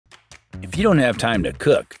If you don't have time to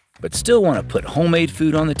cook, but still want to put homemade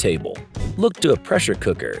food on the table, look to a pressure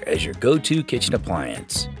cooker as your go-to kitchen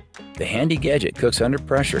appliance. The handy gadget cooks under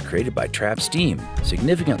pressure created by trapped steam,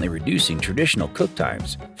 significantly reducing traditional cook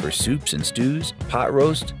times for soups and stews, pot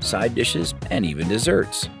roast, side dishes, and even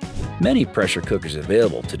desserts. Many pressure cookers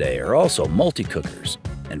available today are also multi-cookers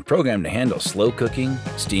and programmed to handle slow cooking,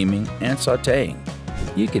 steaming, and sautéing.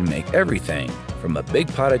 You can make everything from a big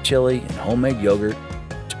pot of chili and homemade yogurt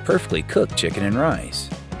to perfectly cooked chicken and rice.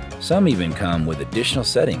 Some even come with additional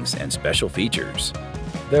settings and special features.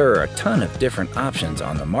 There are a ton of different options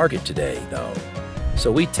on the market today, though, so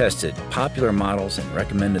we tested popular models and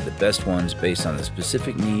recommended the best ones based on the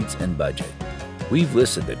specific needs and budget. We've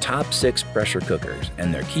listed the top 6 pressure cookers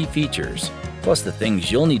and their key features, plus the things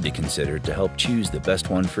you'll need to consider to help choose the best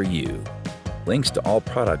one for you. Links to all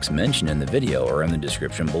products mentioned in the video are in the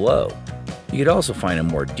description below. You could also find a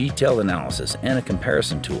more detailed analysis and a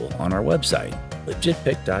comparison tool on our website,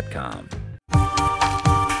 legitpick.com.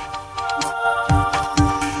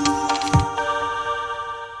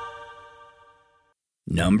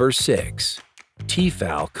 Number 6.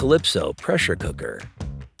 T-fal Clipso Pressure Cooker.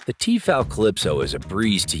 The T-fal Clipso is a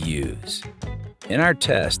breeze to use. In our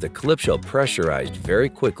test, the Clipso pressurized very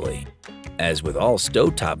quickly. As with all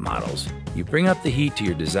stovetop models, you bring up the heat to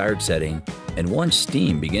your desired setting, and once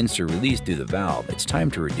steam begins to release through the valve, it's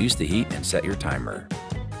time to reduce the heat and set your timer.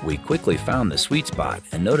 We quickly found the sweet spot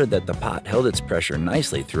and noted that the pot held its pressure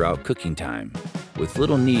nicely throughout cooking time, with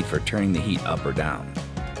little need for turning the heat up or down.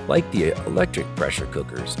 Like the electric pressure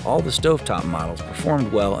cookers, all the stovetop models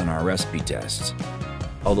performed well in our recipe tests,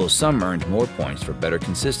 although some earned more points for better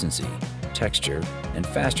consistency, texture, and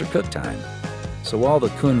faster cook time. So while the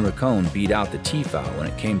Kun Racon beat out the T-fal when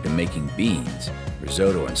it came to making beans,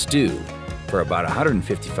 risotto, and stew for about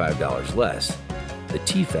 $155 less, the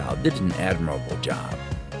T-fal did an admirable job.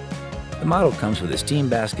 The model comes with a steam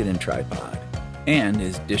basket and tripod, and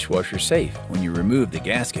is dishwasher safe when you remove the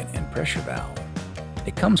gasket and pressure valve.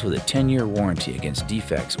 It comes with a 10-year warranty against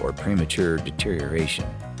defects or premature deterioration,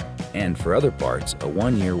 and for other parts, a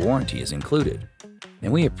 1-year warranty is included.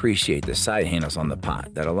 And we appreciate the side handles on the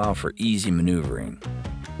pot that allow for easy maneuvering.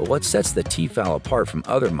 But what sets the T-fal apart from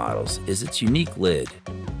other models is its unique lid.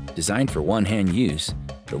 Designed for one-hand use,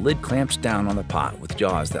 the lid clamps down on the pot with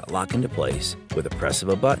jaws that lock into place with a press of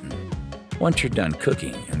a button. Once you're done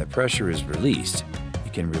cooking and the pressure is released, you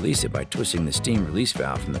can release it by twisting the steam release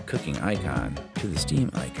valve from the cooking icon to the steam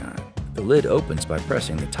icon. The lid opens by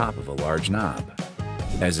pressing the top of a large knob.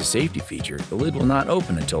 As a safety feature, the lid will not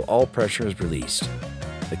open until all pressure is released.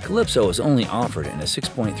 The Clipso is only offered in a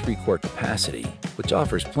 6.3 quart capacity, which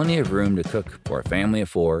offers plenty of room to cook for a family of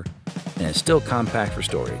 4 and is still compact for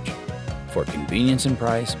storage. For convenience and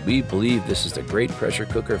price, we believe this is a great pressure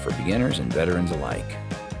cooker for beginners and veterans alike.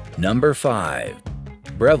 Number 5.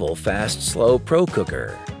 Breville Fast Slow Pro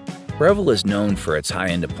Cooker. Breville is known for its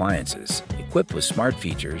high-end appliances, equipped with smart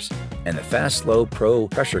features, and the Fast Slow Pro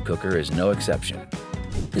pressure cooker is no exception.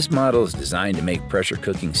 This model is designed to make pressure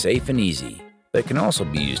cooking safe and easy, but it can also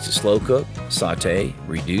be used to slow cook, sauté,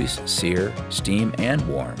 reduce, sear, steam, and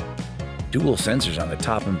warm. Dual sensors on the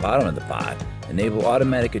top and bottom of the pot enable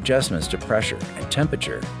automatic adjustments to pressure and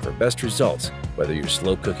temperature for best results, whether you're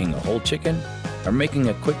slow cooking a whole chicken or making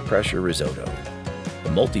a quick pressure risotto. The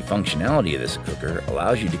multifunctionality of this cooker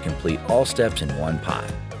allows you to complete all steps in one pot.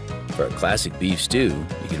 For a classic beef stew,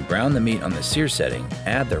 you can brown the meat on the sear setting,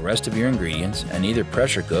 add the rest of your ingredients, and either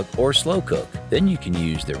pressure cook or slow cook. Then you can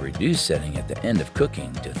use the reduce setting at the end of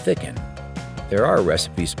cooking to thicken. There are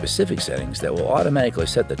recipe-specific settings that will automatically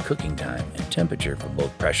set the cooking time and temperature for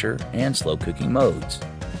both pressure and slow cooking modes.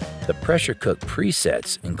 The pressure cook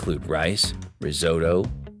presets include rice, risotto,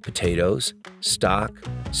 potatoes, stock,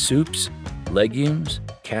 soups, legumes,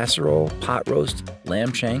 casserole, pot roast,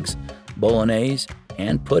 lamb shanks, bolognese,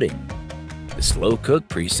 and pudding. The slow cook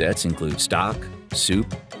presets include stock,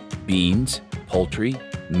 soup, beans, poultry,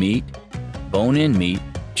 meat, bone-in meat,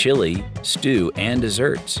 chili, stew, and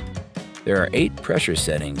desserts. There are 8 pressure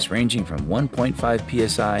settings ranging from 1.5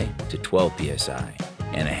 psi to 12 psi,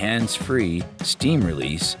 and a hands-free steam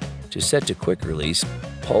release to set to quick release,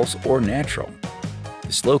 pulse, or natural.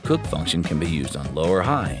 The slow cook function can be used on low or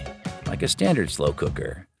high, like a standard slow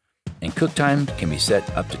cooker, and cook time can be set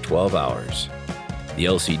up to 12 hours. The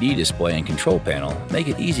LCD display and control panel make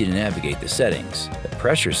it easy to navigate the settings. The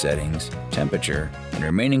pressure settings, temperature, and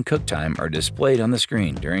remaining cook time are displayed on the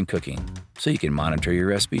screen during cooking, so you can monitor your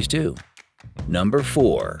recipes too. Number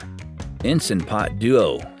 4. Instant Pot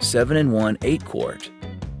Duo 7-in-1 8 quart.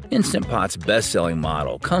 Instant Pot's best-selling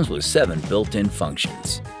model comes with 7 built-in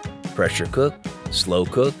functions: pressure cook, slow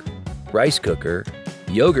cook, rice cooker,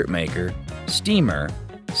 yogurt maker, steamer,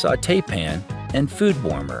 sauté pan, and food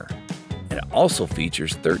warmer. And it also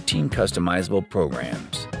features 13 customizable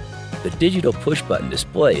programs. The digital push-button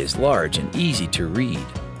display is large and easy to read,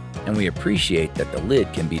 and we appreciate that the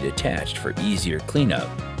lid can be detached for easier cleanup.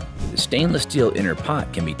 The stainless steel inner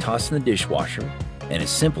pot can be tossed in the dishwasher and is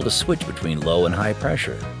simple to switch between low and high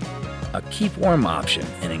pressure. A keep warm option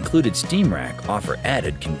and included steam rack offer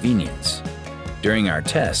added convenience. During our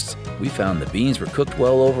tests, we found the beans were cooked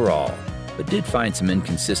well overall, but did find some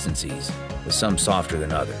inconsistencies, with some softer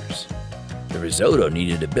than others. The risotto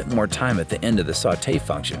needed a bit more time at the end of the sauté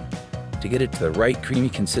function to get it to the right creamy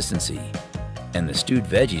consistency, and the stewed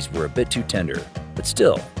veggies were a bit too tender, but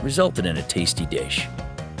still resulted in a tasty dish.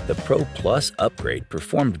 The Pro Plus upgrade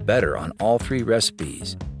performed better on all 3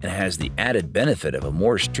 recipes and has the added benefit of a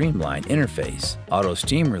more streamlined interface, auto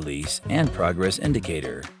steam release, and progress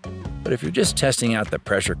indicator. But if you're just testing out the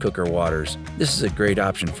pressure cooker waters, this is a great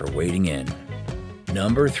option for wading in.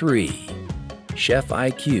 Number 3. Chef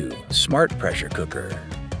IQ Smart Pressure Cooker.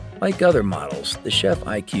 Like other models, the Chef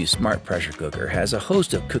IQ Smart Pressure Cooker has a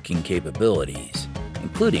host of cooking capabilities,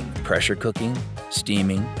 including pressure cooking,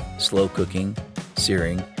 steaming, slow cooking,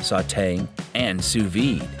 searing, sautéing, and sous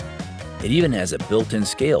vide. It even has a built-in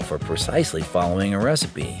scale for precisely following a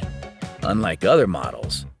recipe. Unlike other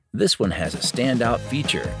models, this one has a standout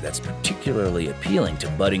feature that's particularly appealing to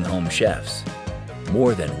budding home chefs.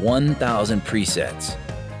 More than 1,000 presets,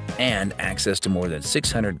 and access to more than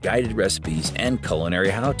 600 guided recipes and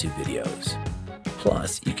culinary how-to videos.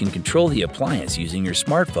 Plus, you can control the appliance using your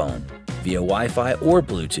smartphone via Wi-Fi or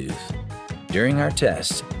Bluetooth. During our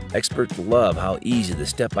tests, experts love how easy the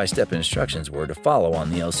step-by-step instructions were to follow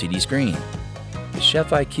on the LCD screen. The Chef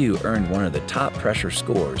IQ earned one of the top pressure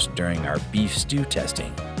scores during our beef stew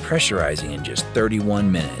testing, pressurizing in just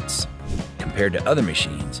 31 minutes. Compared to other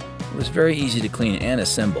machines, it was very easy to clean and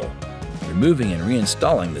assemble. Removing and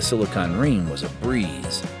reinstalling the silicone ring was a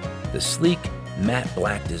breeze. The sleek, matte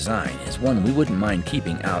black design is one we wouldn't mind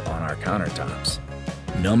keeping out on our countertops.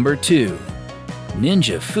 Number 2.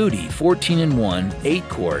 Ninja Foodi 14-in-1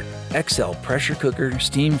 8-quart XL Pressure Cooker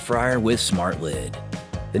Steam Fryer with Smart Lid.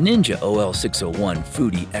 The Ninja OL601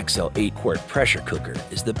 Foodi XL 8-quart pressure cooker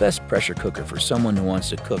is the best pressure cooker for someone who wants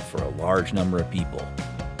to cook for a large number of people,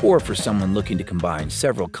 or for someone looking to combine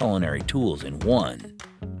several culinary tools in one.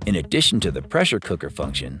 In addition to the pressure cooker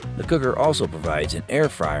function, the cooker also provides an air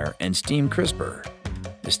fryer and steam crisper.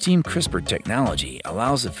 The steam crisper technology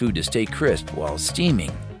allows the food to stay crisp while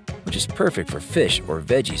steaming, which is perfect for fish or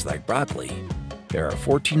veggies like broccoli. There are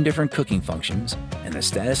 14 different cooking functions, and the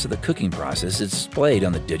status of the cooking process is displayed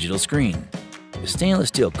on the digital screen. The stainless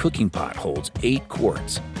steel cooking pot holds 8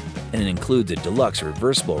 quarts, and it includes a deluxe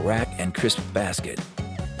reversible rack and crisp basket.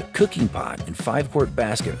 The cooking pot and 5-quart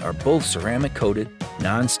basket are both ceramic-coated,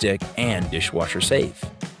 non-stick, and dishwasher safe.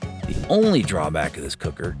 The only drawback of this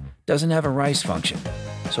cooker doesn't have a rice function,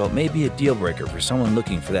 so it may be a deal breaker for someone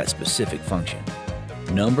looking for that specific function.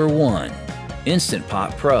 Number 1. Instant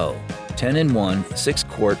Pot Pro 10-in-1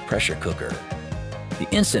 6-quart pressure cooker. The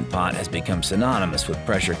Instant Pot has become synonymous with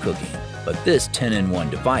pressure cooking, but this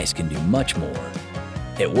 10-in-1 device can do much more.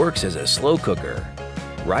 It works as a slow cooker,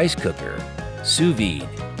 rice cooker, sous vide,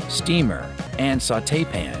 steamer, and sauté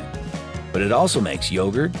pan. But it also makes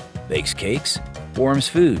yogurt, bakes cakes, warms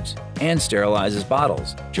foods, and sterilizes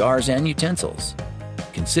bottles, jars, and utensils.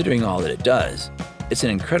 Considering all that it does, it's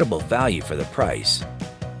an incredible value for the price.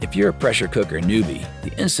 If you're a pressure cooker newbie,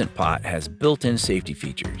 the Instant Pot has built-in safety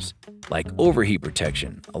features like overheat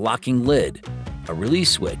protection, a locking lid, a release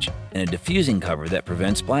switch, and a diffusing cover that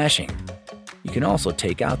prevents splashing. You can also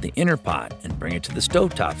take out the inner pot and bring it to the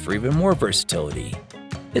stovetop for even more versatility.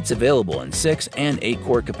 It's available in 6 and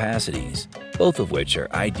 8-quart capacities, both of which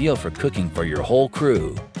are ideal for cooking for your whole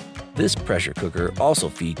crew. This pressure cooker also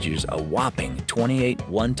features a whopping 28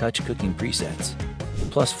 one-touch cooking presets,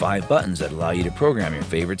 plus 5 buttons that allow you to program your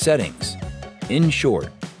favorite settings. In short,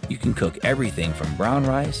 you can cook everything from brown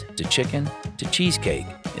rice to chicken to cheesecake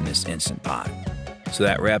in this Instant Pot. So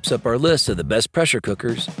that wraps up our list of the best pressure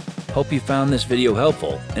cookers. Hope you found this video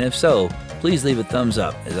helpful, and if so, please leave a thumbs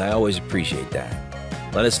up, as I always appreciate that.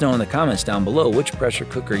 Let us know in the comments down below which pressure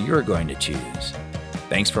cooker you're going to choose.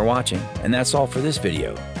 Thanks for watching, and that's all for this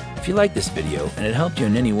video. If you liked this video and it helped you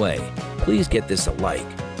in any way, please get this a like.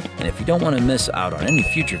 And if you don't want to miss out on any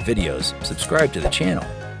future videos, subscribe to the channel.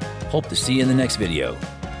 Hope to see you in the next video.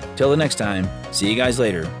 Till the next time, see you guys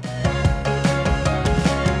later.